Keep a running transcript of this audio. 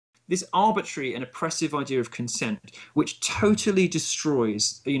this arbitrary and oppressive idea of consent, which totally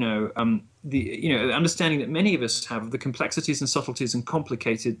destroys, the understanding that many of us have of the complexities and subtleties and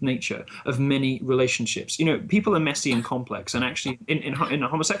complicated nature of many relationships. People are messy and complex, and actually, in a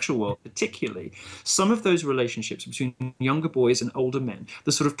homosexual world, particularly, some of those relationships between younger boys and older men,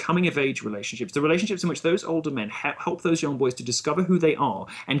 the sort of coming of age relationships, the relationships in which those older men help those young boys to discover who they are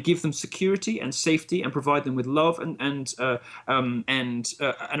and give them security and safety and provide them with love and a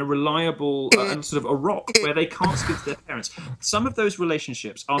reliable and sort of a rock where they can't speak to their parents. Some of those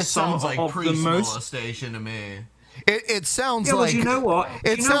relationships are It some sounds like of the priest most. molestation to me. It sounds Yeah, well, like you know what?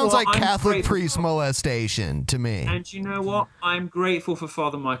 it sounds like I'm Catholic grateful. priest molestation to me. And you know what? I'm grateful for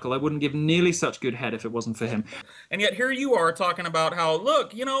Father Michael. I wouldn't give nearly such good head if it wasn't for him. And yet here you are talking about how,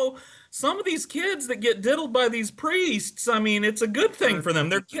 look, some of these kids that get diddled by these priests, I mean, it's a good thing for them.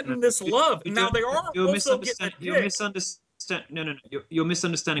 They're getting this love. And now they are You're also getting misunderstanding. a You're kick. misunderstanding. No, no, no. You're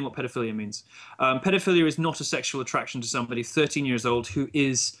misunderstanding what pedophilia means. Pedophilia is not a sexual attraction to somebody 13 years old who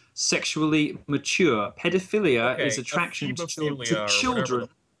is sexually mature. Pedophilia is Okay, attraction to ephebophilia or whatever children.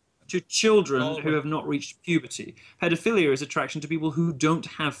 To children call who it. have not reached puberty. Pedophilia is attraction to people who don't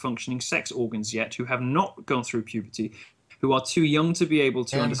have functioning sex organs yet, who have not gone through puberty, who are too young to be able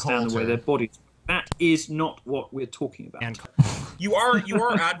to And understand the way culture. their bodies work. That is not what we're talking about. And you are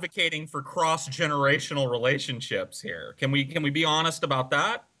advocating for cross-generational relationships here. Can we be honest about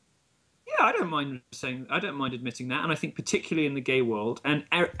that? Yeah, I don't mind admitting that, and I think particularly in the gay world and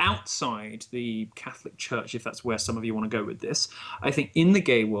outside the Catholic Church, if that's where some of you want to go with this, I think in the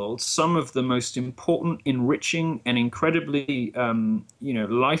gay world, some of the most important, enriching, and incredibly,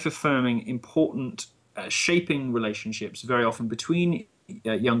 life-affirming, important, shaping relationships, very often between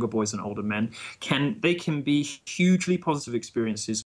younger boys and older men, can be hugely positive experiences